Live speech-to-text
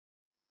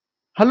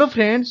Hello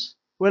friends,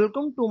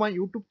 welcome to my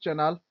YouTube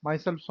channel.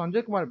 Myself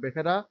Sanjay Kumar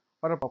Behera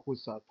or Papu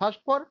sir. First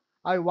of all,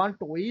 I want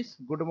to wish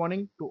good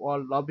morning to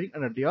all loving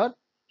and dear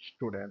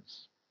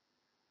students.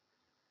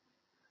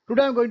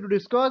 Today I am going to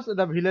discuss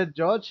the village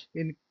judge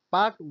in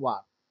part 1.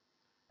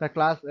 The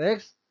class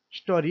X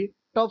story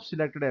top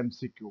selected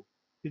MCQ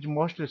is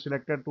mostly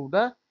selected to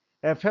the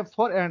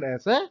FF4 and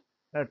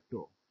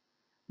SA2.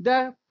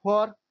 There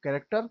four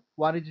character,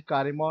 one is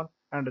Karimon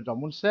and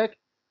Jumman Sheikh,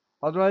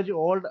 otherwise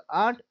old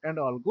aunt and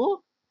Algu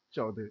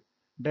Chaudhuri.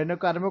 Then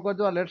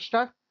let's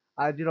start.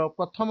 ଆଜିର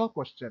ପ୍ରଥମ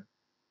question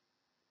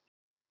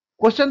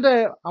question ତ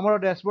ଆମର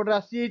ଡ୍ୟାସବୋର୍ଡରେ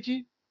ଆସିଯାଇଛି।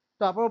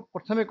 ତ ଆପଣ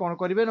ପ୍ରଥମେ କ'ଣ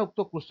କରିବେ ନା ଉକ୍ତ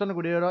କ୍ୱେଶ୍ଚନ୍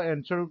ଗୁଡ଼ିକର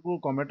ଆନ୍ସରକୁ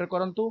କମେଣ୍ଟରେ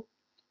କରନ୍ତୁ।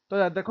 ତ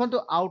ଦେଖନ୍ତୁ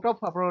ଆଉଟ୍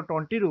ଅଫ୍ ଆପଣଙ୍କ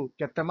 20ରୁ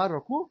କେତେ ମାର୍କ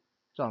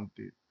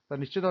ରଖୁଛନ୍ତି। ତ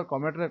ନିଶ୍ଚିତ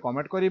କମେଣ୍ଟରେ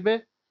କମେଣ୍ଟ କରିବେ।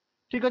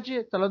 ଠିକ୍ ଅଛି,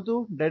 ଚାଲନ୍ତୁ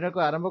ଡେନକୁ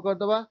ଆରମ୍ଭ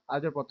କରିଦେବା।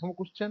 ଆଜିର ପ୍ରଥମ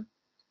କ୍ୱେଶ୍ଚନ୍,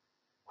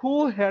 ହୁ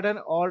ହ୍ୟାଡ୍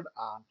ଆନ୍ ଓଲ୍ଡ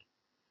ଆଣ୍ଟ?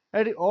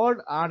 ଏଠି ଓଲ୍ଡ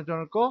ଆଣ୍ଟ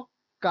ଜଣକ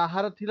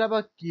କାହାର ଥିଲା ବା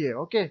କିଏ?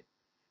 ଓକେ,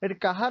 ଏଠି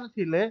କାହାର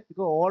ଥିଲେ? ଏକ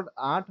ଓଲ୍ଡ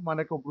ଆଣ୍ଟ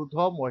ମାନେ ଏକ ବୃଦ୍ଧ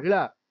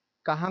ମହିଳା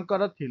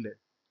କାହାଙ୍କର ଥିଲେ?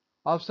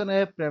 Option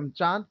A Prem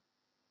Chand,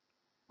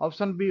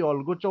 option B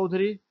ଅଲଗୁ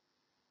Choudhury,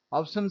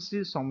 option C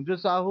ସମଝୁ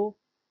Sahu,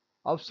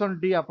 option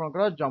D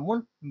ଆପଣଙ୍କର ଜମୁନ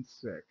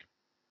ଶେଖ।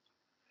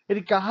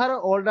 ଏଠି କାହାର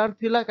ଓଲ୍ଡ ଆଣ୍ଟ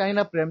ଥିଲା? କାହିଁକି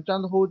ନା ପ୍ରେମ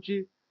ଚାନ୍ଦ ହଉଛି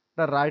the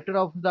writer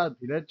of the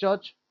village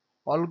ଜଜ୍,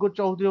 ଅଲଗୁ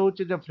ଚୌଧୁରୀ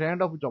ହଉଛି ଦ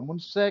friend of jamun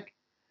Sheikh,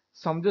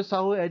 ସମଝୁ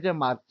Sahu age A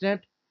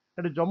merchant,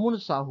 and Jumman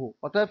Sahu,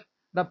 অতএব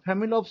the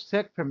family of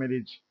Sheikh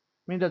families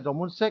means the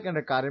Jumman Sheikh and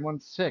the Kariman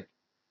Sheikh.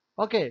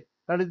 Okay,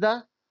 that is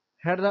the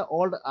head the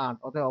old aunt.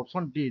 অতএব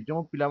option D,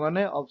 जो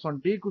ପିଲାମାନେ option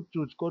D କୁ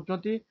choose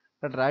କରୁଛନ୍ତି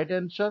that right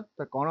answer।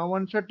 ତ କ'ଣ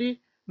answer ଟି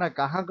ନା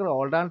କାହାଙ୍କର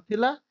old aunt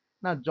ଥିଲା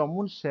ନା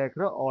ଜମୁନ ଶେଖ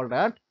ର old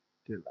aunt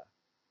ଥିଲା।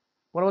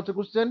 ପରବର୍ତ୍ତୀ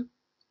question,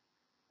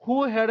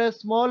 who had a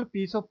small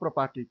piece of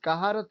property?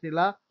 କାହାର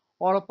ଥିଲା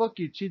ଅଳ୍ପ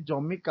କିଛି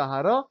ଜମି?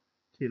 କାହାର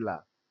ଥିଲା?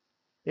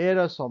 ଏ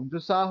ର ସମଝୁ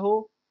Sahu,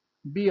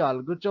 B.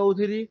 Algu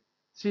Chaudhuri,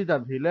 C. The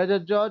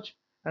village judge,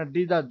 and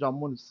D. The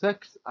Jumman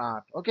Sheikh's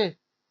aunt. Okay,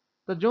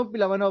 तो जो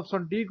पिलाମାନେ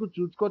ऑप्शन डी को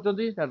चूज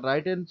करछंती दैट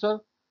राइट आंसर।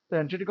 तो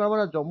एंसर कोन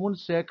बना जमुन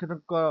शेख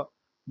क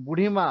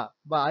बुढ़ी मां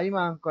बा आई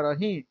मां कर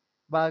ही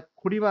बा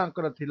खुड़ी मां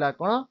कर थिला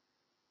कोन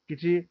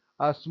किछि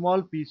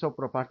स्मॉल पीस ऑफ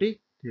प्रॉपर्टी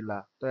थिला।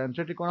 तो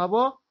एंसर कोन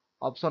हबो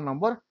ऑप्शन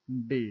नंबर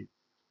डी।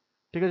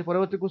 ठीक है,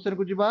 परवर्ती क्वेश्चन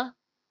को जिबा।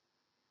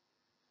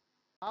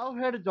 How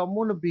had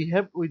Jamun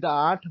behaved with the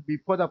aunt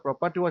before the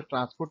property was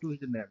transferred to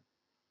his name?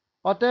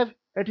 অতএব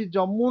এটি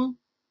জমুন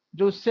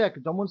শেখ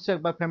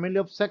বা family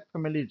of Sheikh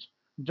families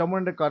জমুন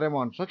and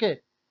কারেমন্স, okay,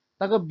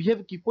 তাଙ୍କ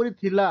behave କିପରି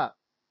ଥିଲା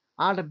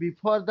and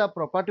before the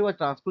property was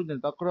transfer?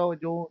 ତାଙ୍କର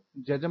ଯେଉଁ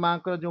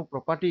ଜେଜେମାଙ୍କର ଯେଉଁ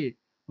ପ୍ରପର୍ଟି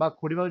ବା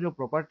ଖୁଡ଼ିମାଙ୍କ ଯେଉଁ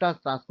ପ୍ରପର୍ଟିଟା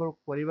ଟ୍ରାନ୍ସଫର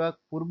କରିବା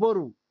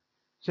ପୂର୍ବରୁ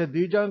ସେ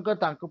ଦୁଇ ଜଣଙ୍କ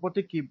ତାଙ୍କ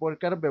ପ୍ରତି କି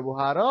ପ୍ରକାର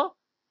ବ୍ୟବହାର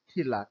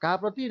ଥିଲା? କାହା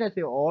ପ୍ରତି ନା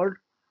ସେ ଓଲ୍ଡ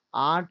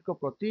ଆଣ୍ଟଙ୍କ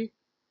ପ୍ରତି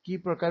କି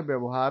ପ୍ରକାର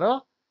ବ୍ୟବହାର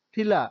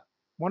ଥିଲା?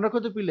 ମନେ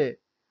ରଖନ୍ତୁ ପିଲେ,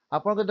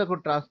 ଆପଣଙ୍କ ଦେଖ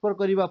ଟ୍ରାନ୍ସଫର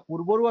କରିବା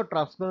ପୂର୍ବରୁ ଆଉ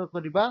ଟ୍ରାନ୍ସଫର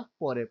କରିବା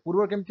ପରେ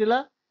ପୂର୍ବରୁ କେମିତି ଥିଲା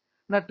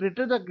ନା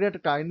treated the great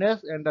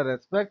kindness and the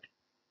respect,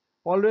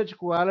 always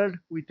quarreled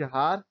with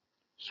her,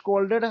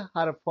 scolded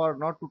her for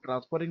not to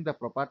transferring the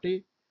property,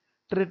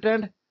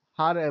 threatened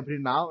her every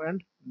now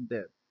and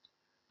then.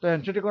 तो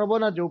आंसर टी कोन हो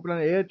ना जो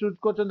plan A choose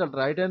करछन the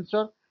right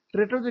answer.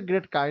 treated the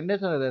great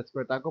kindness and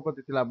respect, ताको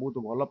प्रति थिला बहुत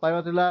भलो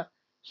पाइबा थिला,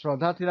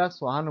 श्रद्धा थिला,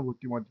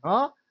 सहानुभूति मध्य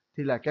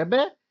थिला।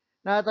 केबे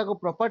ना ताको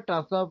प्रॉपर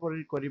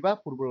ट्रांसफर करिबा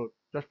पूर्व,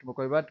 जस्ट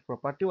कहबा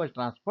property was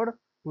transferred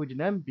to his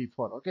name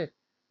before. Okay,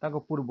 ताको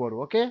पूर्व।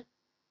 ओके,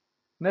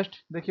 नेक्स्ट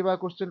देखिबा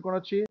क्वेश्चन कोन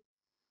अछि।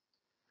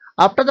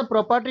 After the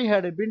property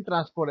had been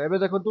transferred, एबे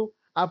देखंतु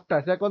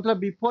आफ्टर से कोन था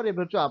बिफोर,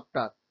 एबे छु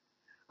after.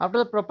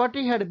 After the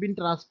property had been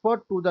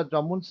transferred to the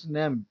जमुन्स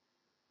name,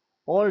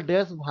 all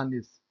days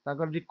भानिश,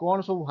 ताकर जी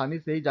कोन सब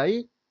भानिश हेई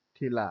जाई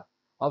थिला?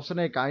 Option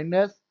A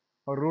kindness,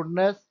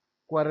 rudeness,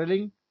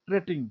 quarrelling,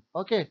 treating.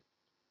 Okay,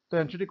 तो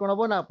आंसर कोन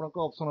हो ना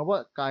आपनको ऑप्शन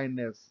हो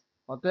काइंडनेस।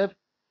 अतएव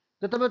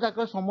जतबे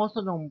ताकर समस्त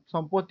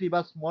संपत्ति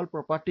बा स्मॉल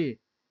प्रॉपर्टी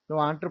जो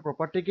आंटर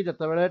प्रॉपर्टी की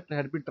जतबे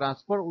had been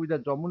transfer with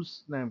the जमुन्स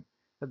name,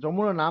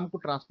 जमुन नाम को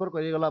ट्रांसफर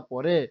करि गला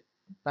परे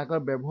ताकर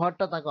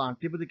व्यवहारटा ताको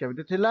आंटी प्रति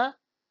केमिति थिला?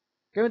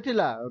 केमिति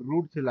थिला?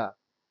 रूड थिला।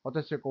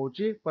 अतः से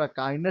कहूची पूरा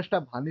काइंडनेसटा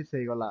भानिश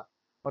हे गला।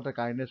 अतः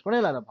काइंडनेस कोन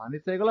हैला?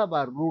 भानिश हे गला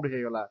बा रूड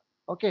हे गला।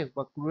 ओके,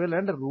 बा क्रूएल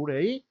एंड रूड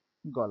हे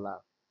गला।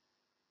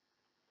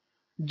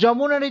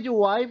 Jamun and his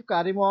wife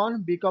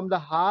Karimon become the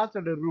harsh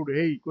and rude.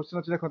 Hey, question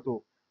আছে দেখন্তু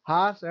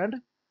harsh and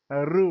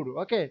rude.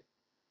 Okay,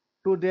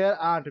 to their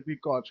aunt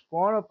because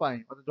cone pi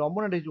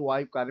Jamun and his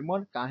wife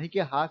Karimon काहे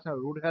के harsh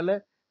and rude हेले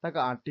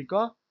ताका aunty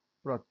को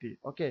प्रति।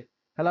 Okay,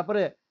 हला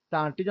परे ता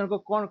आंटी जन को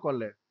कोन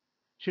करले?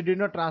 she did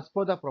not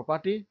transfer the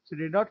property, she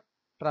did not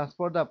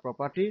transfer the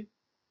property।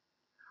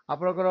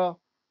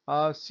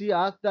 आपनकर she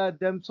asked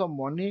them some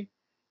money,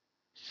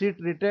 she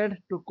threatened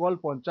to call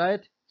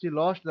panchayat, she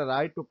lost the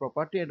right to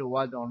property and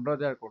was under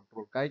their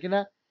control। काहे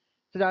ना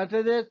से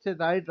जानते जे से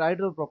right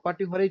to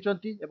property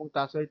हरैछंती एवं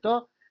ता सहित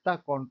ता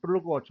कंट्रोल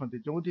को अछंती,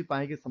 जोंथि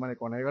पाई के समान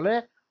कोन हे गले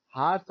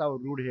हार्श आ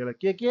रूड हे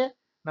गले। के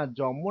ना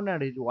जमुन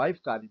एंड हिज वाइफ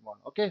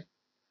कारिमन। ओके,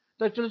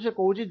 तो एक्चुअली से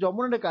कहूँ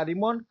जमुना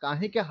कारिमन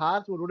कहीं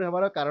हार्स रूड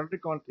हमार कारण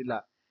कौन थिला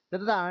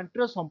जेते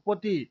आंटीर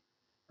संपत्ति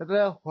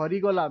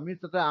हरीगला मीन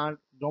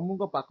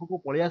जम्मू पाखक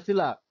पलि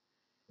आसला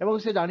ଏବଂ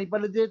ସେ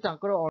ଜାଣିପାରିଲେ ଯେ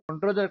ତାଙ୍କର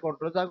ଅଣ୍ଡର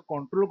ତାଙ୍କ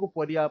କଣ୍ଟ୍ରୋଲକୁ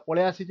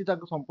ପଳେଇ ଆସିଛି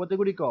ତାଙ୍କ ସମ୍ପତ୍ତି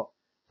ଗୁଡ଼ିକ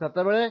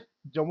ସେତେବେଳେ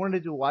ଯମୁନା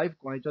ନିଜ ୱାଇଫ୍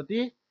କଣ ହେଇଛନ୍ତି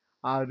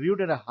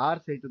ରିଉଡ୍ ଏଣ୍ଡ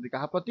ହାର୍ସ ହେଇଛନ୍ତି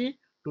କାହା ପ୍ରତି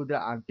ଟୁ ଦ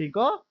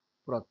ଆଣ୍ଟିଙ୍କ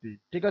ପ୍ରତି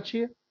ଠିକ ଅଛି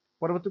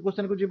ପରବର୍ତ୍ତୀ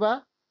କ୍ୱେଶ୍ଚନ କୁ ଯିବା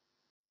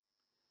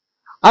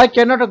I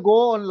cannot go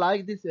on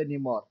like this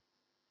anymore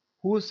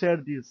who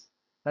said this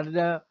that is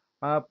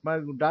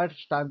that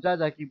stanza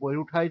ଯାହାକି ବହି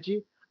ଉଠାଇଛି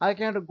I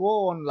cannot go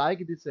on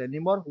like this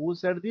anymore who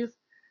said this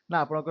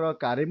ନା ଆପଣଙ୍କର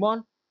କାରିମନ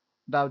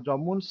ଦ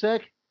ଜମୁନ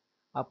ଶେଖ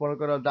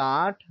ଆପଣଙ୍କର ଦ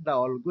ଆଣ୍ଟ ଦ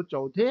ଅଲଗୁ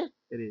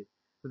ଚୌଧୁରୀ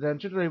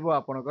ଆନ୍ସର ରହିବ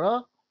ଆପଣଙ୍କର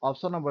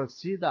ଅପସନ ନମ୍ବର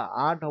ସି ଦ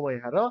ଆଣ୍ଟ ହବ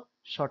ଏହାର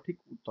ସଠିକ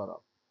ଉତ୍ତର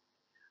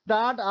ଦ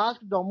ଆଣ୍ଟ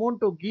ask jamun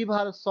two give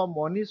Har SUM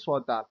money show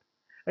that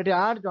ଏଠି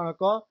ଆଣ୍ଟ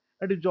ଜଣକ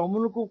ଏଠି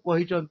ଜମୁନକୁ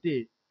କହିଛନ୍ତି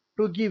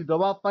ଟୁ ଗିଭ୍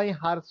ଦବା ପାଇଁ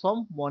ହାର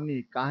ସମ୍ ମନି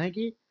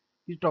କାହିଁକି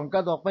କିଛି ଟଙ୍କା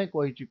ଦବା ପାଇଁ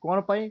କହିଛି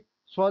କଣ ପାଇଁ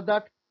show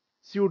that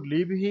C Wood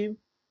leave ହିମ୍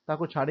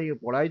ତାକୁ ଛାଡ଼ିକି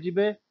ପଳାଇ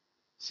ଯିବେ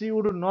C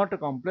would not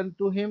complain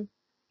two ହିମ୍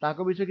ତାଙ୍କ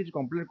ବିଷୟରେ କିଛି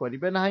କମ୍ପ୍ଲେନ୍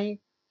କରିବେ ନାହିଁ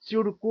she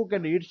would cook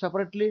and eat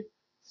separately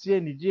sie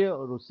ନିଜେ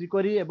ରୋଷେଇ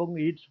କରି ଏବଂ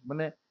eat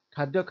ମାନେ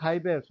ଖାଦ୍ୟ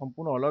ଖାଇବେ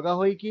ସମ୍ପୂର୍ଣ୍ଣ ଅଲଗା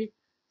ହୋଇକି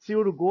she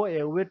would go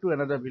away to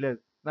another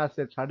village ନା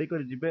ସେ ଛାଡ଼ି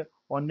କରି ଯିବେ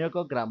ଅନ୍ୟ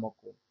ଏକ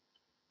ଗ୍ରାମକୁ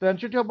ତ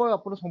ଆନ୍ସର ହେବ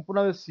ଆପଣ ସମ୍ପୂର୍ଣ୍ଣ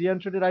ଭାବେ ସି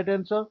ଆନ୍ସର ରାଇଟ୍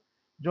ଆନ୍ସର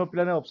ଯୋଉ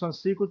ପିଲାମାନେ ଅପସନ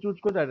ସି କୁ ଚୁଜ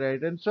କରି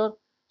right answer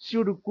she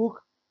would cook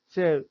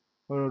ସେ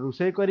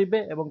ରୋଷେଇ କରିବେ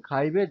ଏବଂ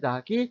ଖାଇବେ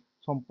ଯାହାକି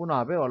ସମ୍ପୂର୍ଣ୍ଣ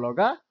ଭାବେ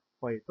ଅଲଗା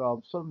ହୋଇ ତ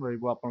ଅପସନ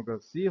ରହିବ ଆପଣଙ୍କର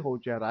ସି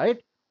ହେଉଛି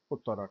ରାଇଟ୍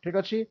ଉତ୍ତର ଠିକ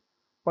ଅଛି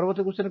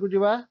ପରବର୍ତ୍ତୀ କ୍ୱେଶ୍ଚନ କୁ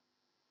ଯିବା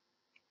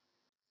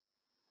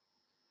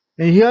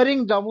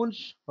Hearing Jamun's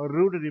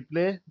rude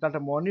reply that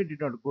money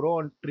did not grow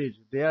on trees,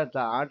 there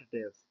the ant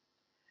days.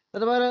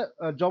 ଯେତେବେଳେ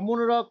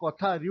ଜମୁନର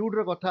କଥା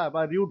ରିଉଡର କଥା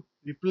ବା ରିଉଡ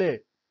ରିପ୍ଲେ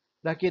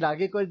ଯାହାକି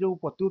ରାଗି କରି ଯୋଉ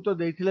ପ୍ରତ୍ୟୁତ୍ତର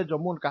ଦେଇଥିଲେ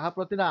ଜମୁନ କାହା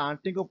ପ୍ରତି ନା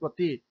ଆଣ୍ଟିଙ୍କ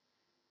ପ୍ରତି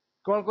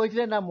କଣ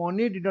କହିଥିଲେ ନା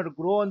money did not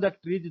grow on the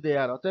trees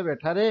there ଅତଏବ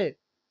ଏଠାରେ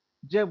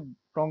ଯେ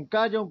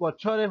ଟଙ୍କା ଯେଉଁ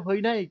ଗଛରେ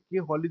ହୋଇନାହିଁ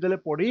କି ହଲିଦେଲେ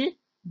ପଡି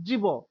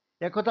ଯିବ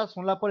ଏକଥା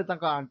ଶୁଣିଲା ପରେ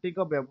ତାଙ୍କ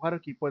ଆଣ୍ଟିଙ୍କ ବ୍ୟବହାର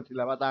କିପରି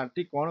ଥିଲା ବା ତା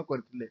ଆଣ୍ଟି କଣ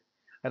କରିଥିଲେ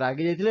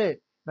ରାଗି ଯାଇଥିଲେ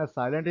ନା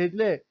ସାଇଲେଣ୍ଟ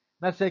ହେଇଥିଲେ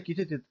ନା ସେ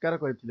କିଛି ଚିତ୍କାର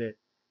କରିଥିଲେ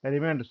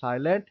ରିମେନ୍ଡ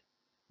silent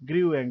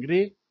grew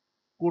angry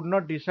could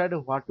not decide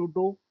what to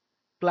do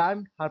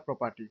କ୍ଲାଇମ୍ଡ Har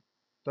property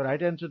ତ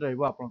ରାଇଟ୍ ଆନ୍ସର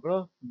ରହିବ ଆପଣଙ୍କର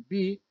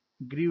ବି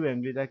ଗ୍ରିଉ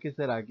ଏଙ୍ଗ୍ରି ଯାହାକି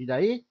ସେ ରାଗି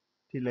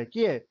ଯାଇଥିଲେ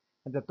କିଏ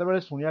ଯେତେବେଳେ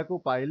ଶୁଣିବାକୁ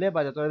ପାଇଲେ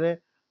ବା ଯେତେବେଳେ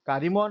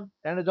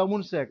କାରିମନ and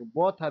jamun Sheikh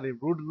both R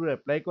Ruud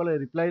reply କଲେ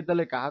ରିପ୍ଲାଇ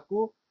ଦେଲେ କାହାକୁ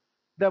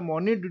ଦ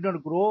money did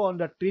not grow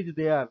on the trees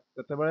there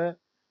ଯେତେବେଳେ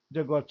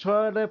ଯେ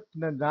ଗଛରେ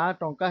ନା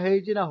ଟଙ୍କା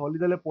ହେଇଛି ନା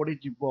ହଲିଦେଲେ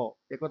ପଡିଯିବ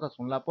ଏକଥା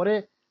ଶୁଣିଲା ପରେ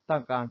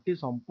ତାଙ୍କ ଆଣ୍ଟି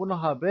ସମ୍ପୂର୍ଣ୍ଣ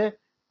ଭାବେ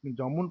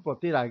ଜମୁନ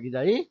ପ୍ରତି ରାଗି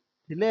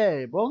ଯାଇଥିଲେ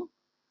ଏବଂ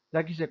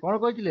ଯାହାକି ସେ କଣ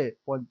କହିଥିଲେ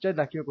ପଞ୍ଚାୟତ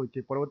ଡାକିବାକୁ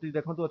କହିଥିଲେ ପରବର୍ତ୍ତୀ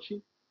ଦେଖନ୍ତୁ ଅଛି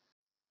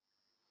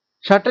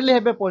Certainly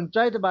have a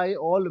panchayat by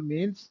all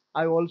means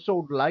I also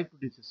would like to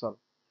decision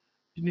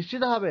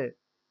ନିଶ୍ଚିତ ଭାବେ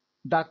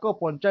ଡାକ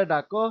ପଞ୍ଚାୟତ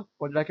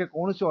ଡାକ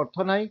କୌଣସି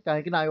ଅର୍ଥ ନାହିଁ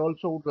କାହିଁକି ନା I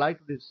also would like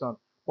to decision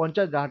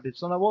panchayat ଯାହା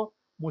ଡିସିସନ ହବ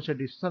ମୁଁ ସେ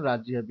ଡିସିସନ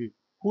ରାଜି ହେବି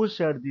who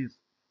said this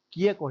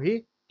କିଏ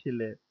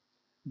କହିଥିଲେ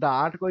ଦ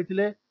ଆଣ୍ଟ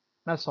କହିଥିଲେ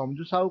ନା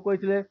ସମଝୁ ସାହୁ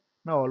କହିଥିଲେ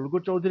ନା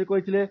ଅଲଗୁ ଚୌଧୁରୀ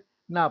କହିଥିଲେ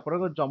ନା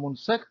ଆପଣଙ୍କ ଜମୁନ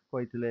ଶେଖ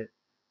କହିଥିଲେ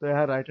ତ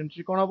ଏହା ରାଇଟ୍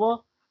ଆନ୍ସର କଣ ହବ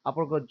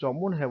ଆପଣଙ୍କ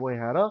ଜମୁନ ହେବ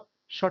ଏହାର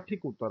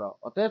ସଠିକ ଉତ୍ତର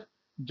ଅତଏବ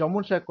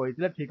ଜମୁନ ଶେଖ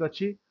କହିଥିଲେ ଠିକ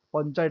ଅଛି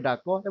ପଞ୍ଚାୟତ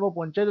ଡାକ ଏବଂ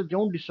ପଞ୍ଚାୟତ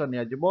ଯେଉଁ ଡିସିସନ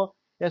ନିଆଯିବ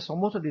ଏ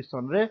ସମସ୍ତ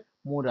ଡିସିସନରେ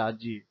ମୁଁ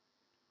ରାଜି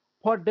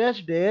For days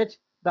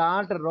the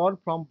aunt run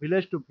from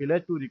village to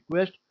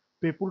request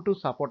people to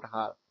support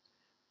her.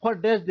 For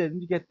days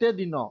କେତେ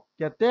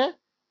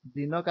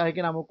ଦିନ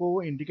କାହିଁକି ଆମକୁ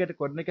ଇଣ୍ଡିକେଟ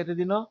କରିନେ କେତେ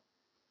ଦିନ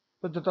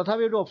ତ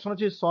ତଥାପି ଏଠି ଅପସନ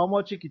ଅଛି ସମ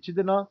ଅଛି କିଛି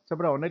ଦିନ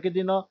ସେପଟେ ଅନେକ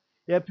ଦିନ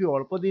ଏଫ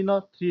ଅଳ୍ପ ଦିନ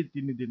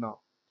 3 ଦିନ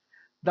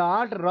ଦ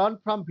ଆଣ୍ଟ run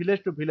from village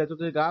two village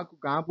ଗାଁକୁ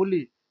ଗାଁ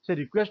ବୁଲି ସେ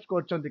ରିକ୍ୱେଷ୍ଟ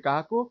କରିଛନ୍ତି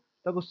କାହାକୁ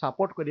ତାକୁ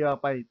ସପୋର୍ଟ କରିବା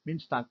ପାଇଁ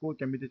ମିନ୍ସ ତାଙ୍କୁ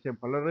କେମିତି ସେ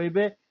ଭଲ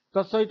ରହିବେ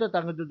ତା ସହିତ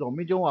ତାଙ୍କ ଯୋଉ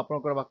ଜମି ଯୋଉ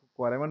ଆପଣଙ୍କର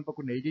କ୍ୱାରେମାନ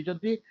ପାଖକୁ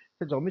ନେଇଯାଇଛନ୍ତି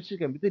ସେ ଜମି ସେ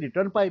କେମିତି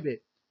ରିଟର୍ନ ପାଇବେ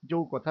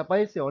ଯୋଉ କଥା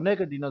ପାଇଁ ସେ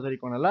ଅନେକ ଦିନ ଧରି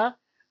କଣ ହେଲା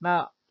ନା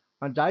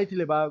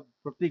ଯାଇଥିଲେ ବା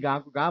ପ୍ରତି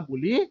ଗାଁକୁ ଗାଁ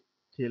ବୁଲି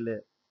ଥିଲେ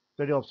ତ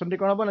ଏଠି ଅପସନ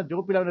ଟି କଣ ହବ ନା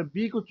ଯୋଉ ପିଲାମାନେ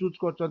ବି କୁ ଚୁଜ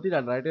କରୁଛନ୍ତି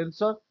ରାଇଟ୍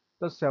ଆନ୍ସର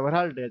ତ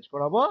several days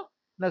କଣ ହବ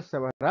ନା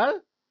several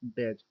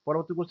days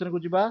ପରବର୍ତ୍ତୀ କ୍ୱେଶ୍ଚନ କୁ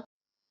ଯିବା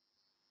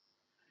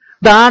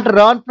the aunt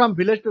run from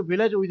village to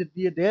village with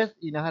the days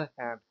in her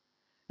hand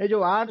ଏ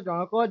ଯୋଉ ଆଣ୍ଟ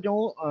ଜଣକ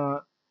ଯୋଉ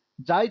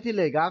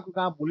ଯାଇଥିଲେ ଗାଁକୁ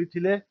ଗାଁ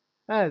ବୁଲିଥିଲେ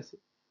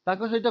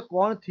ତାଙ୍କ ସହିତ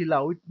କଣ ଥିଲା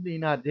ୱିଥ୍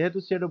ଇନ୍ ହାର୍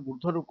ଯେହେତୁ ସେ ଗୋଟେ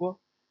ବୃଦ୍ଧ ଲୋକ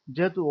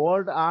ଯେହେତୁ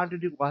ଓଲ୍ଡ ଆଣ୍ଟ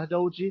ଏଠି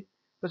କୁହାଯାଉଛି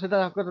ତ ସେଟା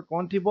ତାଙ୍କର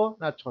କଣ ଥିବ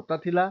ନା ଛତା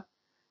ଥିଲା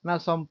ନା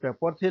ସମ୍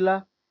ପେପର ଥିଲା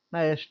ନା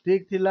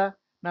ଷ୍ଟିକ୍ ଥିଲା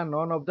ନା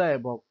ନନ୍ ଅଫ୍ ଦ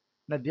ଏବଭ୍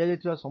ନା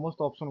ଦିଆଯାଇଥିବା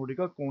ସମସ୍ତ ଅପସନ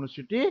ଗୁଡିକ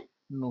କୌଣସିଟି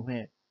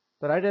ନୁହେଁ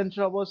ତ ରାଇଟ୍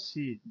ଆନ୍ସର ହବ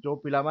ସି ଯୋଉ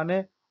ପିଲାମାନେ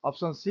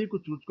ଅପସନ ସି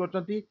କୁ ଚୁଜ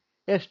କରିଛନ୍ତି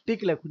ଏ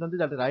ଷ୍ଟିକ୍ ଲେଖୁଛନ୍ତି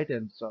that right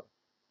answer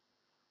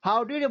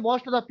How did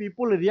most of the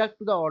people react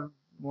to the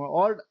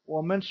old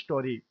woman's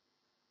story?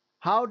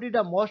 How did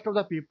the most of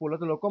the people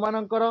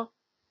ଲୋକମାନଙ୍କର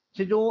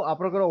ସେ ଯୋଉ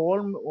ଆପଣଙ୍କର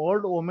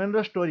ଓଲ୍ଡ ଓମେନ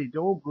ର ଷ୍ଟୋରି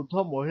ଯୋଉ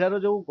ବୃଦ୍ଧ ମହିଳାର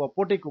ଯୋଉ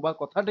ଗପଟିକୁ ବା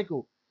କଥାଟିକୁ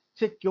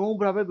ସେ କେଉଁ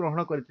ଭାବେ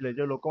ଗ୍ରହଣ କରିଥିଲେ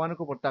ଯୋଉ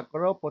ଲୋକମାନଙ୍କ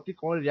ତାଙ୍କର ପ୍ରତି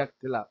କଣ ରିଆକ୍ଟ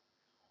ଥିଲା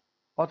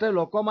अतएव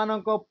लोक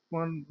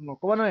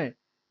मैंने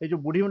ये जो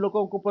बुढ़ी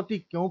लोक प्रति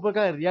क्यों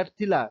प्रकार रिएक्ट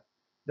थिला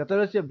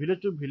जतबे से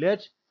विलेज टू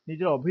विलेज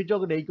निजर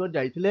अभियोग लेकर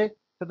जाइथिले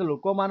सेते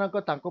लोक मानक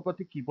तांको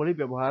प्रति किभली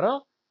व्यवहार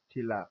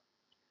थिला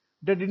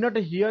they did not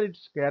here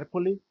it's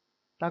carefully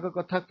तांको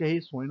कथा केही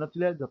सुनि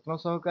नथिले जत्न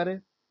सहकारे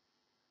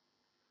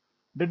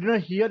they did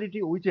not here it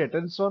with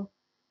attention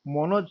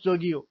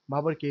मनोयोगी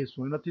भाव केही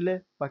सुनि नथिले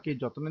बा केही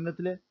जत्न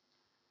नथिले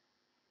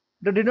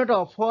they did not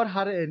offer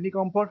her any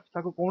comfort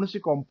ताको कोनोसी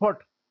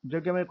कंफर्ट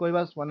जो कि हमें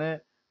कहबा माने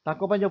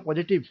ताको पय जो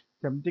पॉजिटिव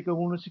सेमति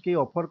कोनोसी केही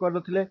ऑफर कर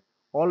नथिले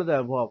ऑल द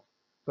अबव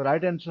तो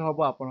राइट आंसर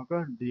हबो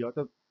आपनकर डी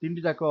तो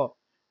तीनटी जाक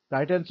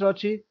राइट आंसर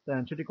अछि तो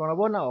आंसर टी कोन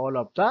हबो ना ऑल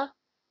ऑफ द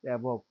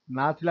अबव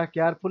ना थिला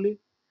केयरफुली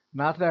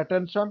ना थिला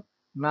अटेंशन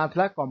ना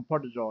थिला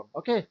कंफर्ट जोन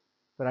ओके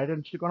तो राइट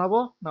आंसर कोन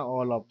हबो ना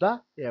ऑल ऑफ द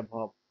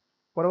अबव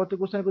परवर्ती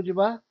क्वेश्चन को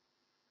जिबा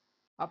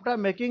after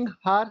making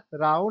her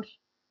rounds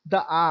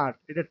the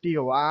art it T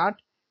O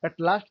art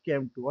at last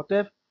came to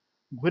अतएव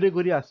घुरी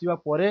घुरी आसीबा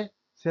परे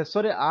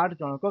शेषरे आठ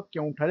जनक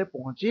केउठारे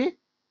पहुंची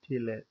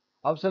थिले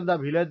ऑप्शन द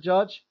विलेज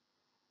जज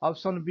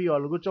option B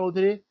Algu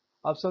Chaudhary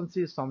option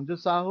C समझू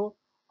साहू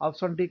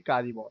ऑप्शन डी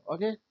कारीबर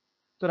ओके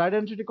तो राइट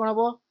आंसर टी कोन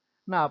हबो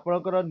ना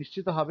आपनकर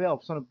निश्चित भाबे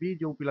ऑप्शन बी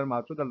जो pillar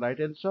मारछो the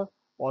right answer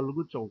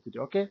Algu Chaudhary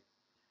okay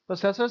तो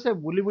शेषरे से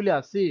बुली बुली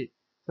आसी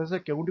शेषरे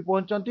केउठी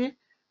पहुंचंती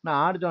ना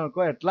आठ जनक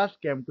at last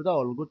came to the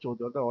Algu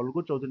Chaudhary तो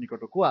अलगू चौधरी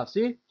निकट को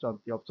आसी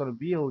चंती ऑप्शन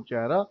बी होउछ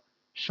यार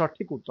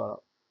सठिक उत्तर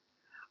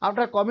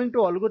after coming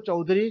to Algu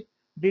Chaudhary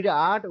did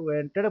art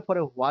waited for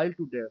a while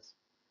to days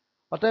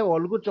अतः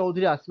अलगू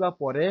चौधरी आसवा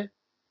परे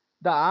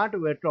द आर्ट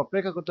वेट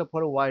अपेक्षा करते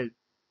फॉर अ व्हाइल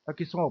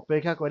कि समय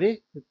अपेक्षा करी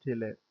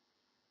थिले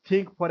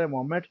थिंक फॉर ए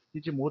मोमेंट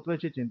किछि मुहूर्त में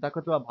चिंता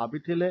करते भाभी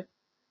थिले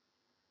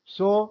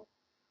सो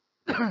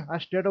आ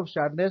स्टेट ऑफ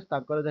सैडनेस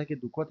ताकर जाकी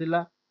दुख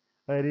थिला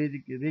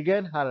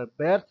रिगेन हर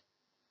ब्रेथ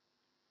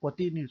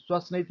पति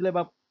निश्वास नहीं थिले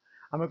बा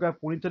हमें कह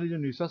पुणी थरी जो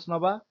निश्वास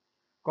नबा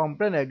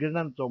कंप्लेन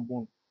एग्रीमेंट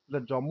जम्मू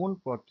जम्मून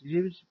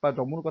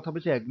जम्मून कथा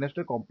भी एग्नेस्ट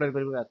कंप्लेन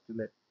कर आसते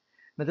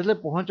ना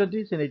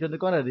पहुंचती से नहीं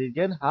कौन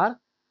रिगेन हार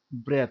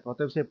ब्रेथ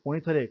अतएव से पुणी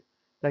थे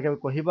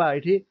कहवा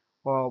ये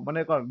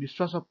माने कौन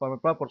निश्वास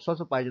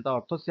प्रश्वास पाई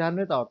अर्थ से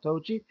नुहे अर्थ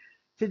हूँ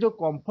से जो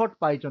कंफर्ट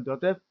पाई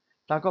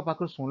अतएव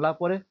पाख शुणला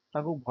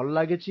भल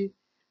लगे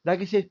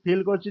जहाँकि सी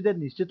फिल कर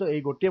निश्चित ये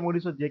गोटे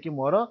मनीष जी कि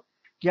मोर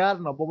केयर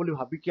नब बोली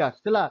भाविक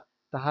आसला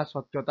ताहा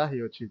सत्यता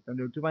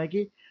होती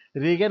कि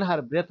रिगेन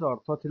हार ब्रेथ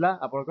अर्थ थिला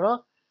आपनकर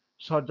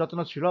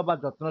सजत्नशील बा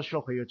जत्नशील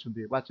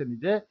होती से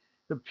निजे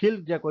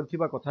फिल जे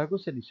करथिबा कथा को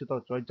से निश्चित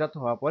चरितार्थ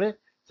होवा परे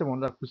से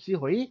मन खुशी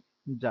हो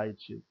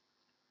जाइछि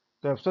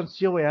तो ऑप्शन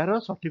सी हो यार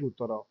सठिक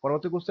उत्तर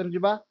परवर्ती क्वेश्चन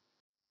जिबा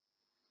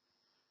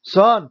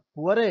सन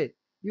पुअरे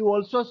you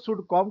also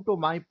should come to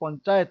my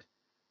panchayat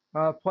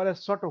for a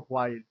short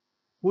while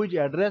which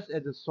address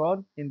as a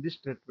sun in this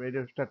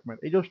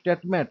statement A जो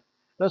स्टेटमेंट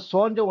द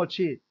सन जो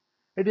अछि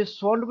एटी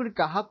सन को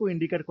काहा को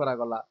इंडिकेट करा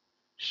गला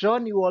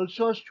सन you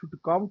also should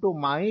come to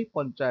my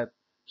panchayat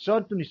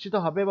सन तू निश्चित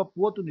भाबे बा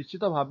पुओ तू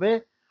निश्चित भाबे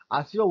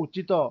आसीबा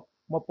उचित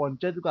मो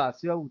पंचायत को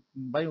आसीबा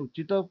बाई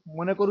उचित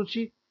मने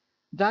करूची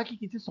जाकी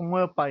किसी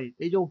समय पाई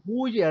ए जो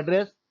हुज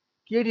एड्रेस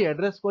केडी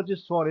एड्रेस करची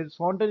सन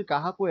सन टे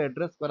काहा को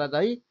एड्रेस करा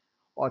जाई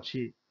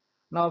अछि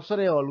ना option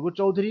A Algu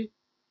Chaudhary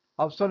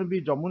option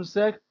B Jamun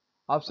Sheikh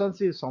option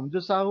C समझू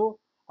साहू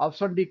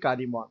ऑप्शन डी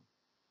कारीमन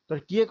तो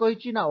किए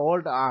कहिची ना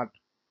ओल्ड आर्ट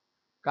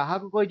काहा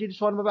को कहिची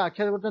सन बाबा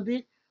आख्या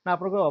करतंती ना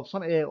आपन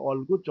ऑप्शन ए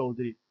अलगू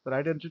चौधरी तो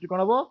राइट आंसर कोन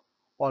हबो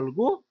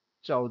Algu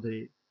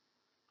Chaudhary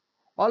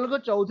Algu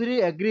Chaudhary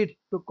agreed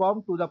to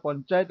come to the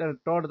panchayat and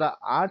told the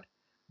art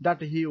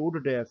that he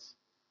would dash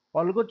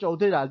Algu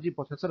Chaudhary राजी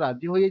प्रशासन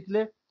राजी हो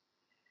जाइतिले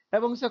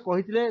एवं से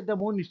कहितिले जे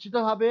मु निश्चित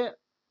भाबे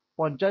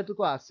पंचायत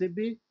को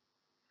आसेबी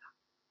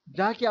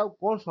जहाँकि आउ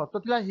कौन शर्त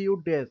थिला ही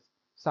वुड डैश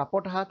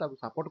सपोर्ट हा ताको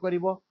सपोर्ट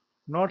करिवो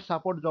नॉट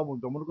सपोर्ट जमुन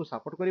जमुन को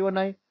सपोर्ट करिवो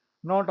नाही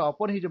not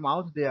open his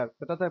mouth there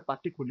सेटा त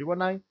पार्टी खुलिवो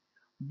नाही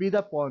बी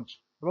द पंच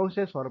एवं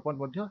से सरपंच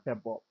मध्य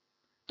हेबो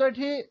तो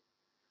एठी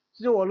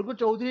जो अलगू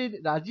चौधरी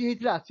राजी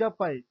होते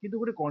आसवा किंतु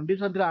गोटे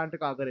कंडीशन थिला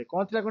आंट आगे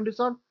कौन थिला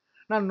कंडीशन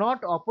ना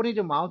नॉट ओपन हिज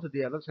माउथ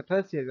दियर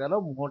सेठारे से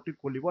मुहटी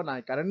खोलिबो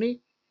नाही कारण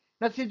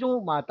ना सी जो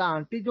माता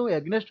आंटी जो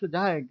एग्नेस्ट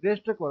जहाँ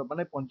एग्नेस्ट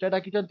माने पंचायत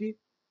डाकिचंती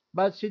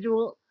बा सी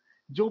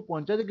जो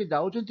पंचायत के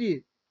जाउचंती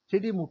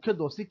सेठी मुख्य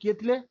दोषी किए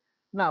थिले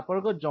ना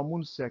आपनकर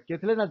जमुन शेख किए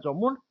थिले ना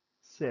जमुन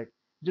शेख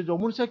जो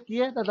जमुन शेख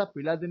किए ता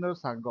पिला दिनर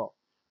सांग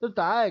तो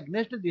ता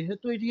एग्नेस्ट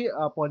जेहेतु ये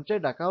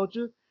पंचायत डाका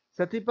होछु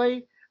सेथि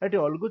पई एटी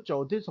अलगू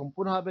चौधरी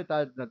संपूर्ण भावे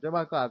ता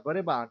जजमा को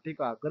आगरे बा आंटी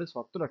को आगरे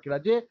शर्त रखिला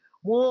जे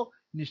मो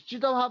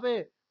निश्चित भावे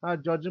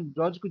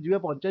जज को जीवे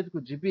पंचायत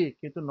को जीवी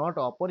किंतु not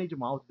open is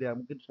mouth there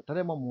मु किंतु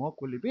सेठारे मो मुह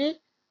खोलिबी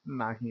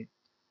नाही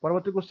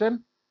परवर्ती question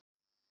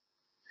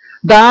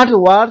that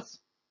words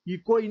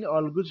eco in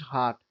अलगूज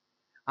heart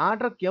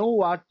आठ केउ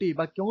वार्डटी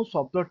बा केउ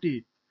शब्दटी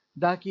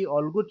जाकी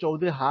अलगू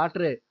चौधरी हार्ट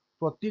रे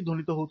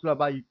प्रतिध्वनित होतला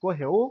बा इको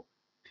हेउ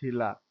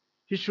थिला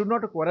ही शुड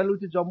नॉट क्वारेल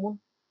विथ जमुन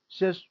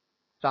से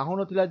चाहू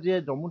नथिला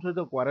जे जमुन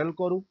सहित क्वारेल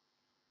करू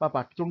बा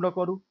पाटितुंड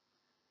करू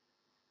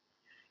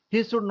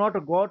he should not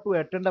go to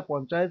attend the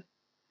panchayat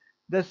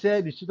दे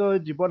से निश्चित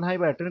जीवन हाई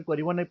अटेंड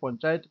करिवो नै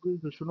पंचायत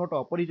को should not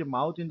open his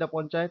mouth in the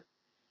panchayat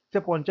से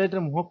पंचायत रे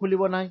मुह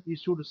खुलिबो नै he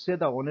should say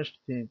the honest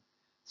thing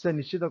से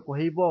निश्चित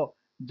कहइबो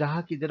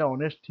जहा कि जेरा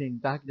ऑनेस्ट थिंग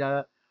जहा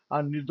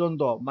कि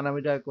निर्द्वंद्व माने हम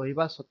जा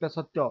कहइबा सत्य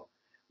सत्य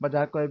बा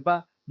जहा कहइबा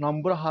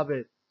नम्र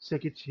भावे से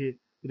किछि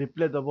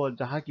रिप्लाई दबो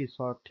जहा कि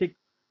सठिक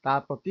ता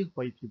प्रति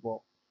होइथिबो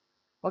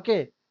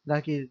ओके जहा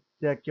कि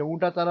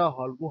केउटा तार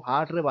हल्कु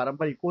हार्ट रे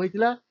बारंबार eco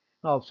होइतिला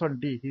option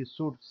D he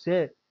should say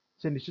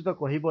निश्चित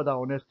कहइबो द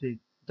ऑनेस्ट थिंग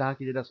जहा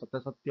कि जेरा सत्य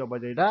सत्य बा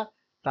जेरा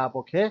ता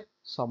पखे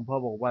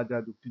संभव होबा जा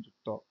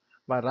युक्तियुक्त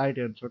बा राइट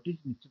आंसर टी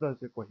निश्चित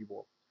से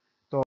कहइबो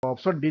तो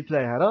ऑप्शन डी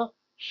थिला यार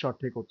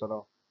सठिक उत्तर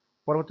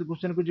परवर्ती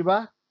क्वेश्चन को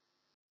जिबा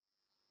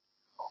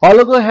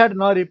Algu had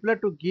no reply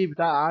to give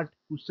the art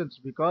questions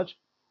because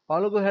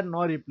Algu had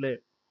no reply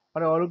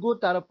और अलगु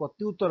तार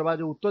प्रति उत्तर बा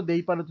जो उत्तर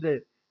देई पारुथले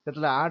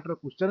जेतले आर्ट रो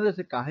क्वेश्चन रे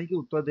से काहे कि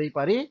उत्तर देई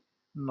पारि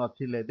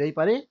नथिले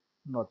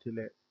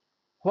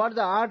what the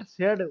art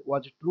said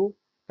was true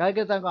काहे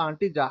के ताको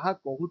आंटी जहा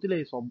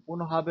कहूतिले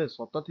संपूर्ण भाबे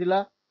सत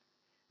थिला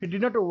he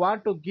did not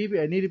want to give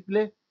any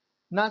reply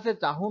ना से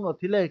चाहू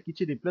नथिले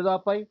किछि रिप्लाई दवा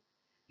पाई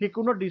he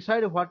could not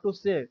decide what to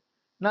say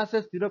ना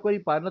से स्थिर करि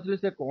पार नथिले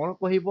से कोन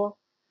कहिबो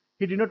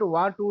he did not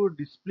want to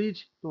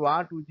displease to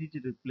art with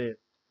his reply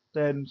तो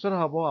आंसर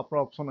हबो आपन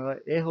ऑप्शन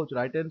ए हो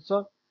राइट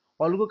आंसर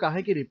अलगु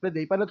काहे कि रिप्लाई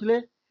देई पार नथिले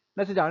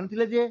ना से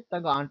जानथिले जे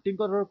ताको आंटी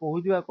को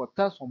कहूदिबा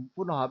कथा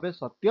संपूर्ण भाबे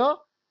सत्य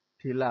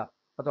थिला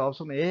तो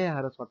ऑप्शन ए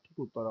हार सठिक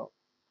उत्तर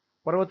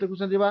परवर्ती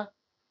क्वेश्चन दिबा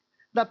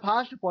द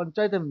फर्स्ट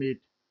पंचायत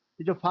मीट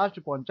ये जो फर्स्ट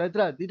पंचायत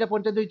रा दीटा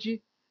पंचायत होईची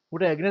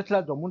गोटे एग्नेस्ट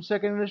ला जमुन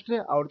शेख एग्नेस्ट रे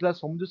आ उठला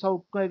समझू साहू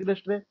को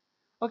एग्नेस्ट रे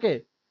ओके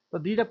तो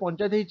दीटा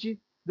पंचायत होईची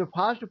जो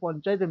फर्स्ट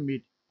पंचायत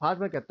मीट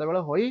फर्स्ट में केते बेला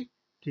होई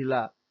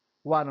थिला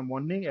वन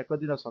मॉर्निंग एक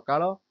दिन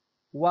सकाळ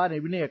वन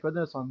इवनिंग एक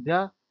दिन संध्या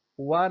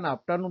वन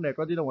आफ्टरनून एक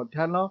दिन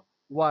मध्याह्न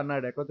वन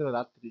नाइट एक दिन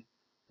रात्रि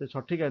तो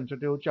सठिक आंसर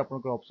टी होची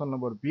आपन option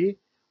number B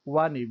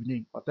one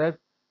evening अतः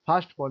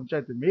first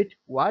panchayat meet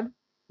one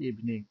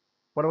evening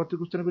परवर्ती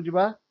क्वेश्चन को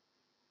जिबा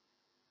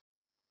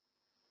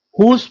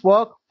who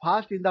spoke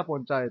fast in the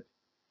panchayat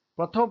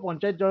प्रथम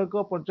पंचायत जनक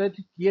पंचायत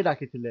किए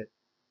डाकिथिले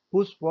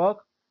who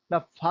spoke the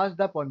fast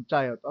the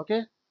panchayat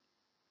okay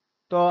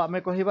तो आमे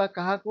कहिबा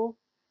काहा को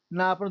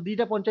ना अपन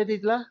दीटा पंचायत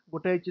हितला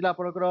गोटे हितला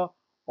आपनकर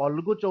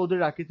अलगु चौधरी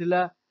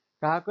डाकिथिला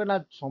काहा को ना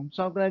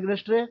समसाव के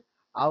एग्नेस्ट रे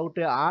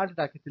आउटे आठ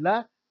डाकिथिला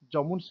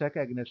जमुन शेख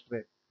एग्नेस्ट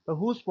रे तो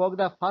who spoke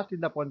the fast in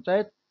the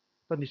panchayat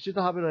तो निश्चित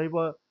भाबे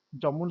रहिबो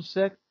जमुन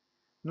शेख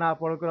ना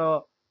आपनकर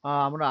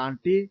हमर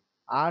आंटी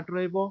आठ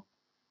रहिबो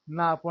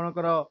ना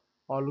आपनकर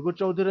अलगु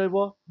चौधरी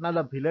रहिबो ना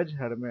द विलेज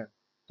हेडमैन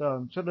तो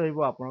आंसर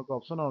रहिबो आपनकर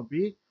ऑप्शन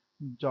बी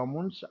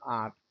जमुन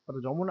आठ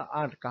और जमुन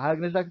आठ काहा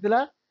एग्नेस्ट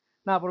डाकिथिला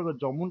ना आपनकर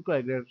जमुन को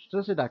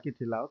एग्नेस्ट से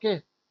डाकिथिला okay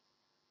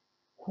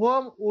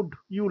whom would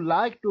you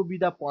like to be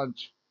the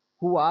punch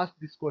who asked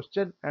this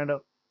question and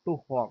to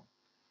whom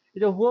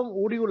ये जो whom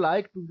would you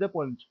like to be the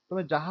punch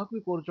तमे जहा को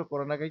करछो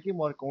करना कि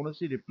मोर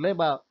कोनोसी रिप्लाई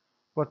बा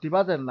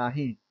प्रतिवाद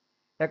नाही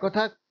एक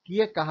कथा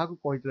किए काहा को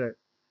कहितरे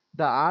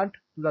the aunt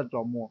to the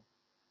Jammu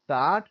the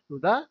aunt to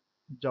the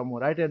Jammu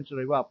right answer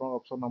रहबो आपन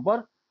ऑप्शन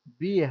नंबर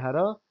बी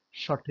एहार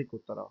सठिक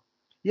उत्तर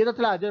ये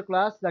तो आज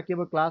क्लास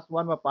जाके क्लास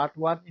 1 बा पार्ट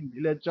 1 इन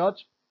विलेज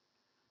चर्च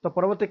तो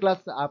परवर्ती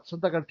क्लास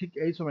आसंता काल ठीक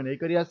एई समय नै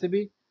करी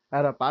आसीबी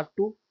यार पार्ट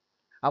 2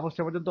 आप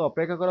से पर्यंत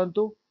अपेक्षा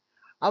करंतु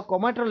आ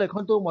कमेंट रे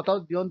लिखंतु मत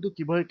दियंतु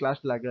किभଳି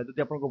क्लास लागला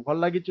जदि आपन को भल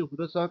लागि छि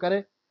हृदय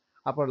सहकारे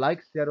आप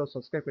लाइक शेयर और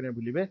सब्सक्राइब करने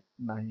भूलिबे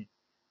नाही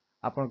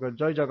आपन को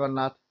जय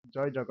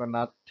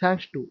Jagannath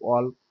thanks to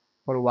all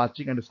for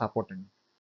watching and supporting